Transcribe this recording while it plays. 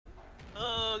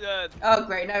dead. Oh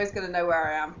great, now he's gonna know where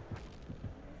I am.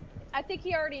 I think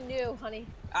he already knew, honey.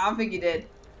 I don't think he did.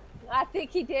 I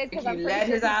think he did because If I'm you pretty led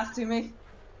sure his ass to me.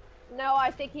 No,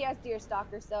 I think he has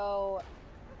Deerstalker, so...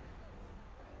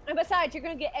 And besides, you're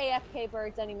gonna get AFK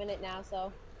birds any minute now,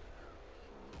 so...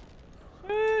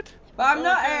 What? But I'm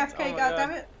not Okay. AFK, Oh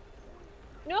goddammit.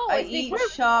 No, I it's eat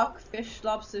because... shark, fish,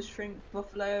 lobster, shrimp,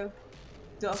 buffalo,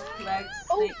 duck, legs,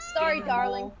 Oh, snake, sorry, skin,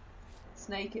 darling. more.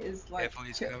 Snake is like... Careful,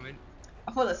 he's coming.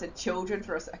 I thought I said children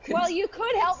for a second. Well, you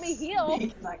could help me heal.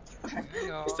 Snake is like...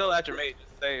 He's still after me.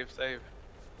 Just save.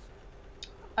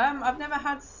 I've never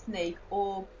had snake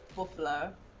or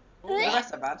buffalo. The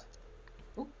rest are bad.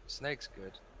 Ooh. Snake's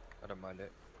good. I don't mind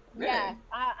it. Really? Yeah,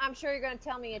 I'm sure you're gonna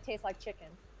tell me it tastes like chicken.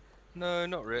 No,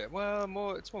 not really.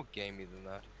 Well, it's more gamey than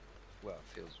that. Well,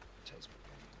 it tastes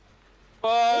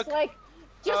more gamey. Fuck.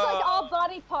 Just like all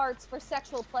body parts for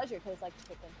sexual pleasure taste like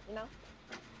chicken, you know?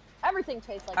 Everything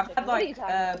tastes like I've chicken. had What are you like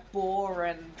talking about? boar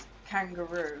and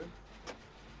kangaroo.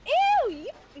 Ew!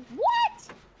 What?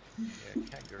 Yeah,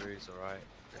 kangaroo's alright.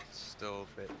 It's still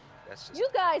a bit. That's just. You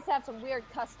guys have some weird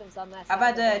customs on that I've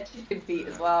side. had chicken feet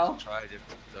as well. Tried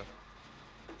different stuff.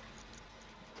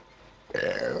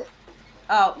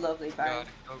 Oh, lovely, bang. Gotta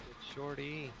go with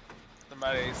Shorty.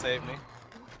 Somebody save me.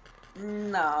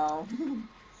 No.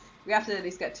 We have to at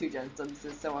least get 2 gens done so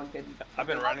someone can... I've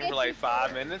been running for like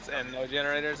 5 minutes and no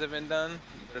generators have been done.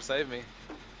 You better save me.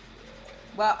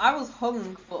 Well, I was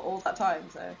hung for all that time,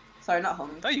 so... Sorry, not hung.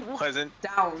 No, you wasn't.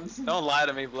 Downs. Don't lie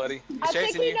to me, bloody. He's I think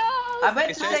chasing he you. knows! I meant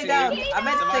He's to stay chasing down. you. I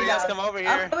meant to stay Somebody else down. come over I'm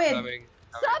here. coming. Coming.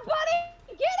 Somebody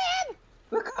get in!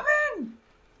 We're coming!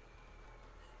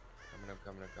 I'm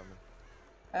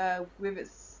coming. With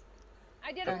its...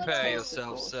 I did a little Prepare Okay.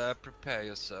 yourself, sir. Prepare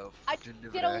yourself. I Deliver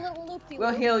did a there. little loopy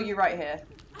We'll heal you right here.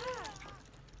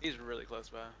 He's really close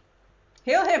by.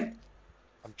 Heal him!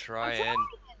 I'm trying.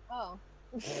 Oh.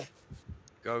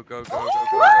 Go.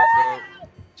 Oh!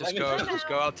 Just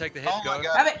go. I'll take the hit. Oh my Go.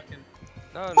 God. Have it!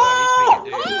 No, he's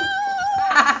being a dude.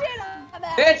 Oh, shit on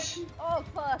that. Bitch! Oh,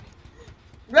 fuck.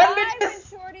 Run, I, when bitches!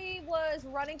 Shorty was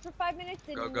running for 5 minutes,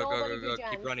 did Go. nobody do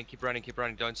gens. Keep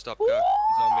running. Don't stop. Go.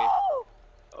 He's on me.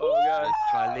 Oh god.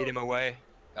 Try and lead him away.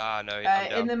 Ah, no, I'm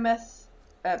down. In the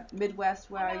Midwest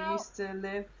where I'm I out. used to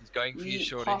live, He's going for we you, eat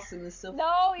Shorty. possum and stuff.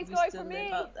 No, he's We going used for to me.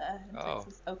 live out there in Oh.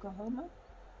 Texas, Oklahoma,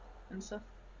 and stuff.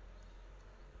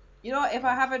 You know what? If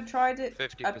I haven't tried it,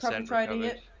 50% I've probably tried to eat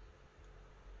recovered. it.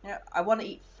 Yeah, I want to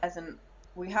eat pheasant.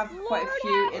 We have quite a Lord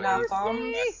few have in our mercy.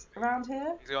 farms around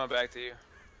here. He's going back to you.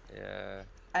 Yeah.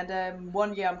 And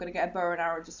one year I'm gonna get a bow and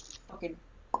arrow, and just fucking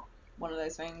one of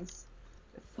those things.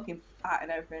 They're fucking fat and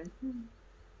everything.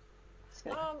 Just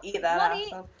gonna eat that Bloody-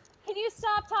 ass up. Can you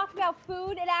stop talking about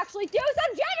food and actually do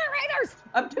some generators?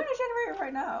 I'm doing a generator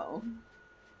right now.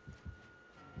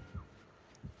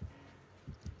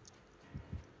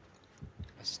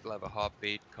 I still have a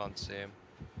heartbeat. Can't see him.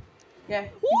 Yeah,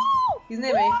 Woo! he's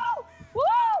near me. Woo! Woo!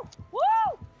 Woo!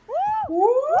 Woo!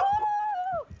 Woo!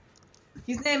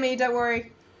 He's near me. Don't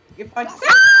worry. You're fine.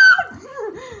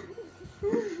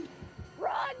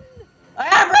 Run! I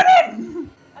am running.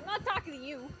 I'm not talking to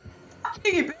you.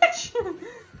 You bitch. If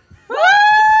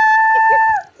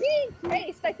you're being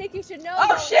chased, I think you should know.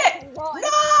 Oh you shit! don't run.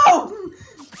 No!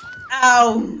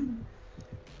 Ow!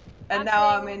 And I'm now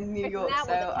I'm saying in New it's York, that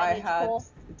so with a I 10-inch had pole.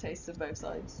 a taste of both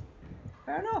sides.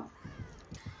 Fair enough.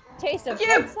 Taste of You!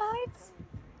 both sides?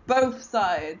 Both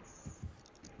sides.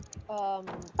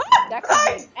 That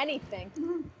could mean anything.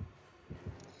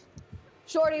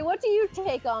 Shorty, what do you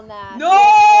take on that?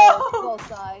 No! Both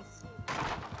sides.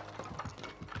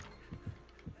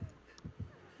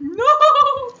 No!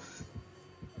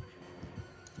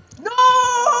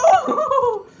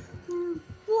 No!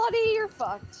 Bloody, you're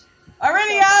fucked. I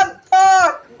already am!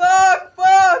 Fuck!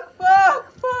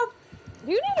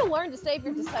 You need to learn to save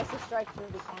your decisive strike for the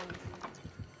end.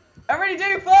 I already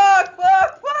do! Fuck!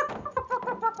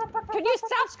 Can you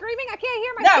stop screaming? I can't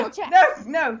hear my skill check.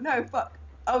 No, fuck.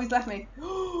 Oh, he's left me.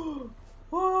 Oh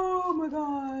my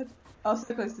god. I was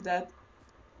so close to death.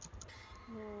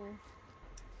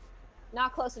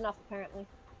 Not close enough, apparently.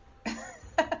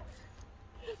 Fuck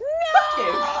No!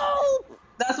 you.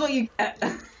 That's what you get.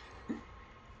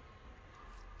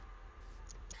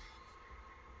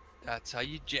 That's how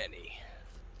you Jenny.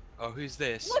 Oh, who's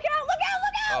this? Look out! Look out!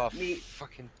 Look out! Oh, Me.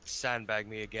 fucking sandbag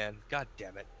me again. God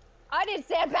damn it. I didn't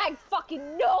sandbag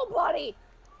fucking nobody.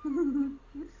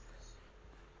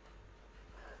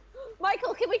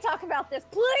 Michael, can we talk about this,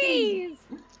 please?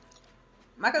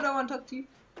 Michael don't want to talk to you.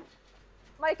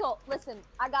 Michael, listen,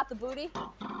 I got the booty.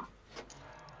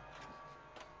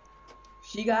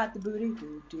 She got the booty.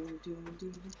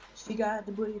 She got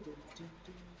the booty.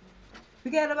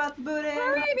 Forget about the booty.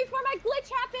 Hurry before my glitch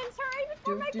happens! Hurry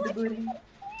before my Do the glitch booty. happens!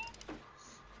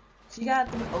 She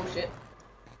got the. Oh shit.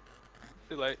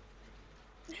 Too late.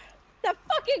 The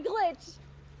fucking glitch!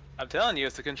 I'm telling you,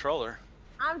 it's the controller.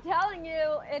 I'm telling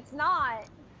you, it's not.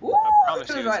 Woo! I promise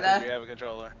It you, was it's right 'cause we there. have a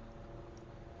controller.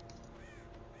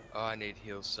 Oh, I need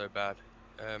heals so bad.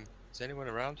 Is anyone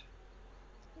around?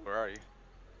 Where are you?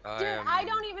 Dude, I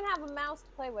don't even have a mouse to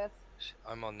play with.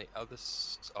 I'm on the other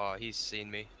oh, he's seen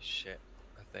me. Shit,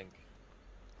 I think.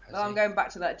 Has Well, I'm he? going back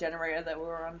to that generator that we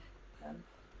were on.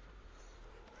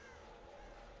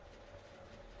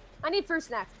 I need fruit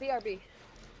snacks. BRB.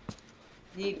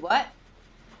 Need what?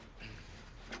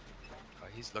 Oh,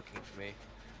 he's looking for me.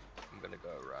 I'm gonna go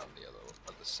around the other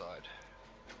side.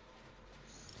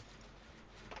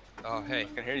 Oh, hey. I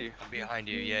can hear you. I'm behind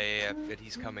you. Yeah, but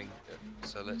he's coming.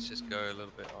 So let's just go a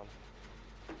little bit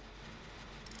on.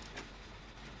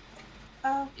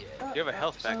 Oh. Yeah. You have a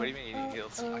health pack. What do you mean you need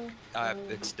heals?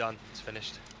 It's done. It's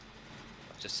finished.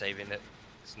 I'm just saving it.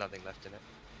 There's nothing left in it.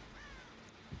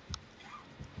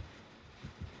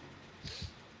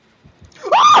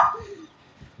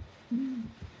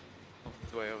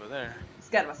 It's way over there.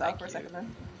 Scared myself Thank for a you. second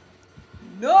then.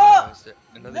 No! Is there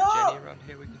another No! Jenny around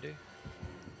here we can do?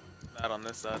 Not on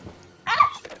this side.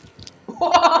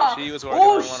 Whoa! She was working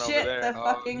Oh on one over shit! there. The Oh,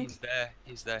 fucking. he's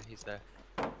there. He's there.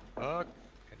 Oh,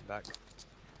 getting back.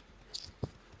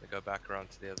 We go back around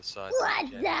to the other side.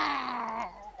 What's that?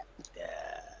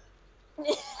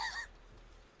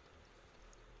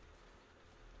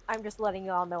 I'm just letting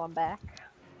y'all know I'm back.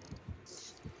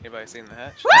 Anybody seen the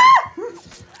hatch?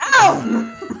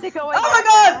 Ow! Sicko, Oh my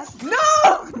god!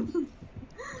 No! There's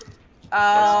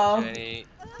Oh. Jenny.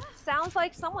 Sounds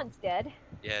like someone's dead.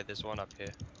 Yeah, there's one up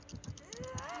here.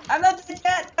 I'm not dead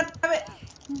yet! God damn it!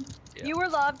 Yeah. You were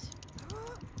loved.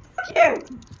 Fuck you!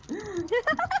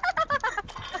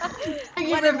 You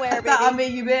When and where, reflect that on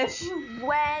baby? me, you bitch!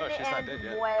 When Oh, she's not and dead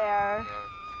yet. where?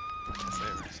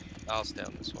 I'll stay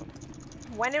on this one.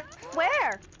 When and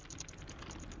where?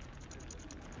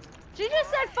 She just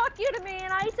said fuck you to me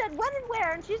and I said when and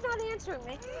where and she's not answering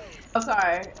me. Oh,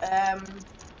 sorry.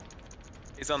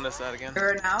 He's on this side again.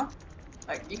 Here now.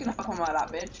 Like, you can hop on like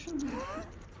that, bitch.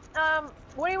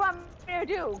 What do you want me to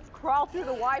do? Crawl through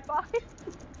the Wi-Fi?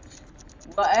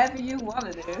 Whatever you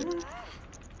want to do.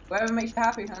 Whatever makes you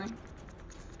happy, honey.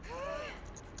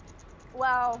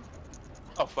 Well,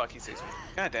 Oh fuck, he sees me.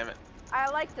 God damn it. I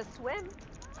like to swim.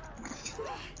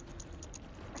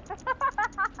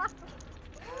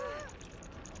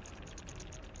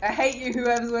 I hate you,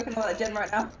 whoever's working on that gen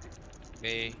right now.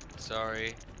 Me,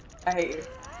 sorry. I hate you.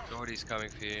 Jordy's coming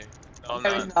for you. Oh No,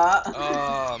 no. he's not.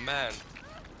 Oh man.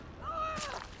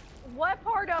 What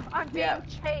part of I'm being Yeah.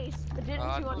 chased didn't you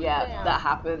understand? Yeah, that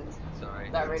happened. Sorry.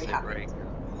 That really It's a happened. break.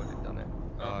 I would have done it.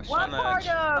 Oh shit. What On the part edge.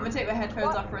 I'm of gonna take my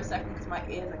headphones off for a second because my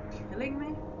ears are killing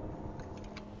me.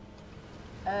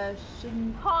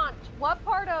 Shouldn't. Haunt? What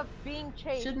part of being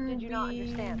chased Shouldn't did you not be-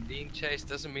 understand? Being chased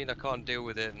doesn't mean I can't deal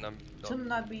with it, and I'm not. Shouldn't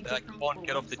that be That I different? can't for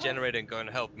get off the once? generator and go and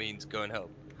help means go and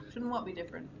help. Shouldn't what be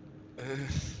different?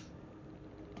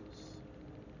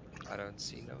 I don't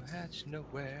see no hatch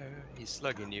nowhere. He's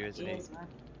slugging you, isn't he? Yes, man.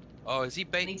 Oh, is he need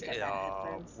to bait? get my Oh,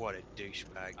 headphones. what a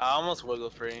douchebag. I almost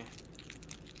wiggled free.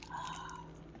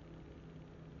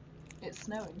 It's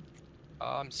snowing.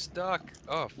 Oh, I'm stuck.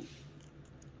 Oh,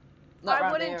 Not I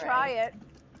round wouldn't here, try eh? it.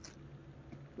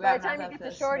 We By haven't the time had you get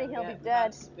that to Shorty, snow he'll yet. be We've had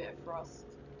dead. just a bit of frost.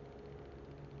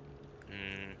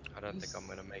 I don't think I'm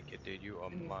gonna make it, dude. You are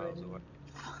You're miles frozen. away.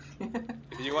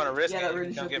 If you want to risk Yeah, it, that you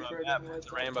really can come should get be my frozen map. words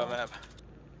It's a like rainbow that. map.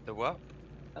 The what?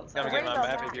 Outside. Come get my Rainbow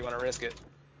map map. if you want to risk it.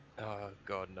 Oh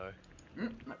God, no.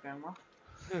 Not going well.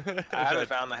 I haven't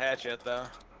found the hatch yet though.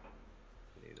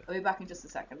 Neither. I'll be back in just a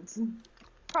second.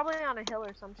 Probably on a hill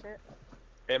or some shit.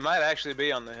 It might actually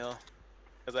be on the hill,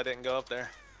 because I didn't go up there.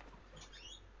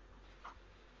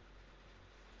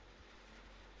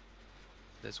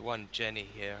 There's one Jenny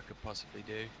here I could possibly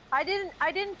do. I didn't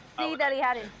see Oh, that he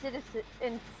had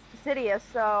Insidious,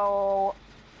 so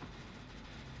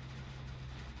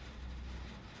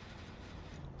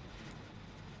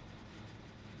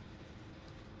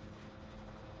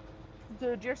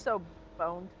dude, you're so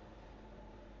boned.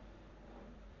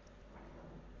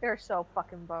 You're so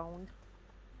fucking boned.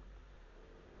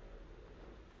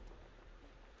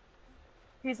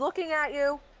 He's looking at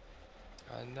you.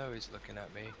 I know he's looking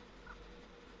at me.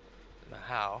 Don't know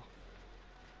how.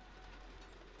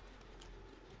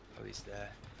 Oh, he's there.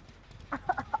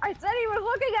 I said he was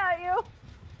looking at you.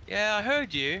 Yeah, I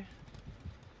heard you.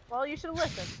 Well, you should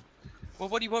listen. Well,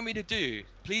 what do you want me to do?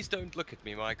 Please don't look at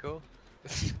me, Michael.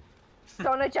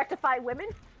 Don't objectify women.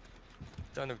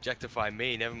 Don't objectify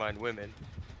me, never mind women.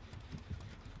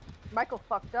 Michael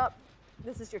fucked up.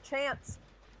 This is your chance.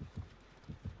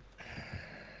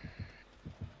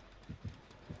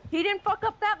 He didn't fuck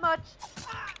up that much.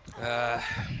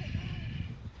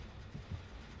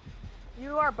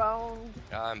 You are boned.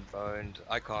 I'm boned.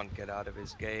 I can't get out of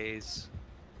his gaze.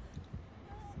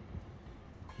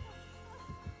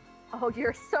 Oh,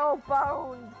 you're so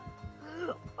boned.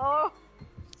 Oh.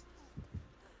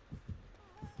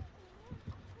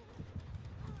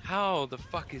 How the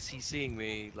fuck is he seeing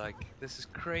me? Like, this is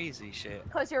crazy shit.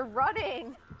 Because you're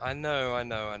running. I know.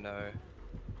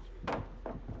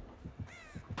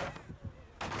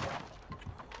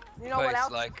 You know what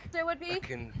else like, it would be?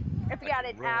 If you had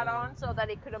an add-on so that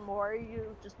he could immore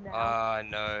you just now.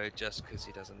 No, just because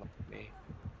he doesn't like me.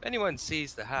 If anyone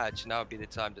sees the hatch, now would be the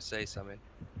time to say something.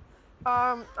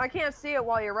 I can't see it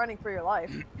while you're running for your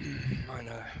life. I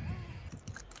know.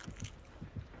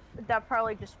 That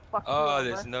probably just fucked you Oh,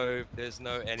 over. there's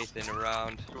no anything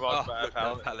around. We walked Oh, by a look,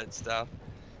 pallet. that pallet's down.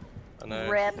 I know,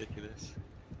 Rip. it's ridiculous.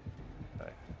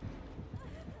 Right.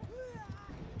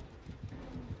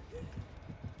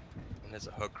 And there's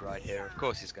a hook right here. Of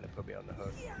course he's gonna put me on the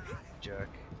hook. Jerk.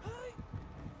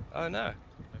 Oh no.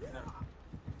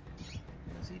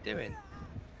 What's he doing?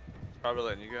 Probably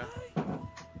letting you go.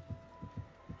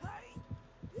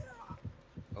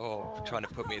 Oh, trying to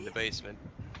put me in the basement.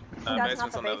 That's not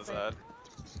Basement's the on the other side.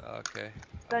 basement. Okay.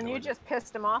 Then you just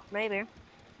pissed him off, maybe.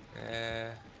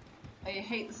 Yeah. Oh, you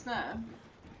hate the snow?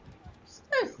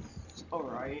 Snow's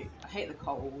alright. I hate the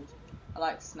cold. I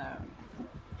like snow.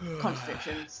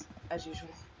 Contradictions, as usual.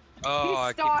 Oh, He's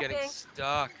I keep getting stalking.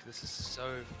 stuck. This is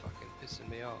so fucking pissing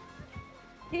me off.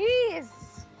 He's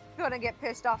gonna get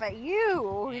pissed off at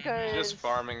you because Just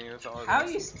farming you, that's all it How are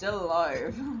is. you still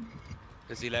alive?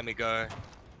 Does he let me go?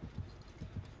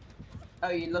 Oh,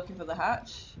 you looking for the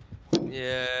hatch?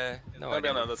 Yeah. No, It'll I be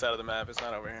on the don't. other side of the map, it's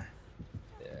not over here.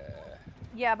 Yeah.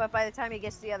 yeah, but by the time he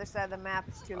gets to the other side of the map,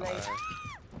 it's too late.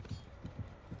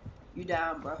 You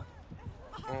down, bro?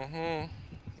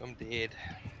 I'm dead.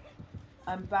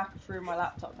 I'm back through my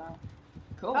laptop now.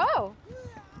 Cool. Oh,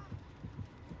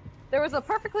 there was a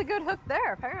perfectly good hook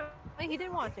there. Apparently, he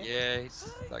didn't want to. Yeah,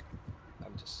 he's like,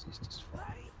 he's just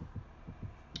fine.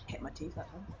 Hit my teeth that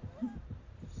time.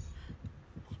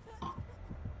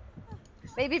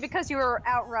 Maybe because you were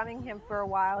outrunning him for a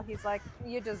while, he's like,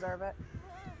 you deserve it.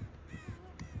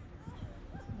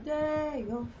 There you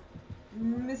go.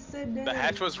 Mr. Day. The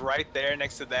hatch was right there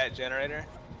next to that generator.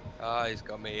 Ah, he's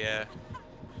got me, yeah.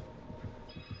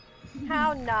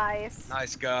 How nice.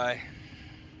 Nice guy.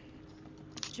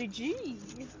 GG.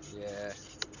 Yeah.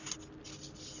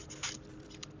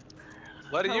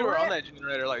 Bloody, you were on that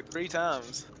generator like 3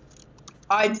 times.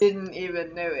 I didn't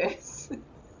even notice.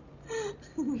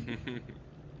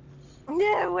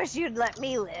 Yeah, I wish you'd let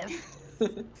me live.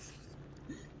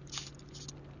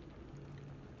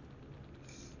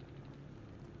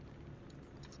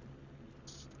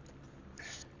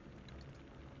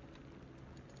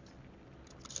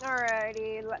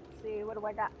 Alrighty, let's see. What do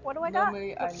I got? What do I got?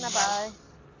 Normally, What can I buy?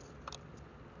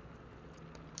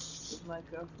 If my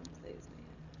girlfriend plays me.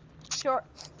 Sure.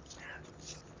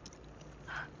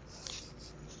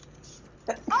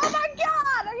 Oh my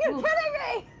god! Are you kidding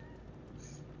me?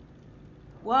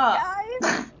 What?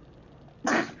 Guys!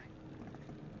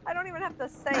 I don't even have to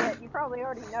say it. You probably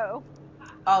already know.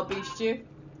 I'll beast you.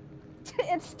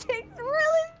 It stinks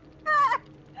really bad.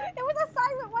 It was a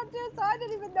silent one too, so I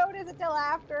didn't even notice until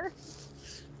after.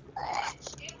 It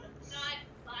was not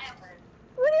silent.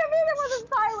 What do you mean it wasn't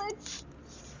silent?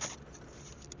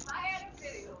 I had a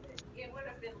video of it. It would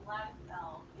have been loud as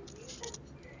hell.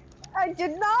 I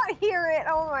did not hear it.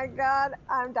 Oh my god,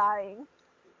 I'm dying.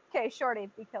 Okay, Shorty,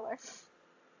 be killer.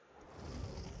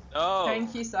 No.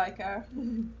 Thank you, Psycho.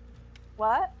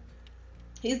 What?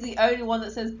 He's the only one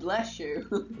that says bless you.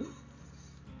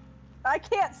 I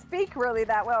can't speak really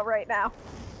that well right now.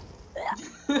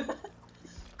 I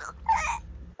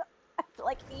feel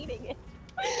like eating it.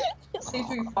 Seems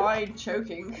to be fine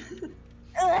choking.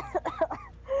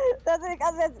 That's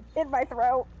because it's in my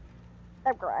throat.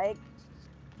 I'm crying.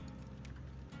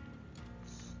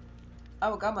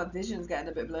 Oh god, my vision's getting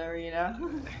a bit blurry, you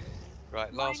know?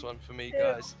 Right, last one for me, too.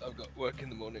 guys. I've got work in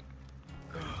the morning.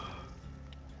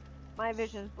 My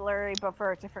vision's blurry, but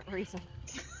for a different reason.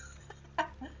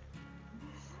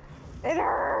 It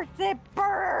hurts, it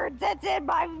burns, it's in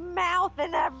my mouth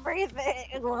and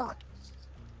everything. Ugh.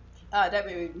 Ah, don't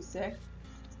make me sick.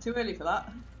 It's too early for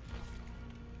that.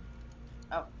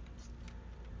 Oh.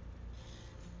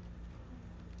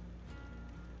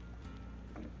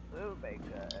 Oh my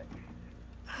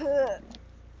god.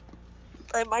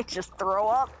 I might just throw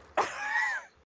up.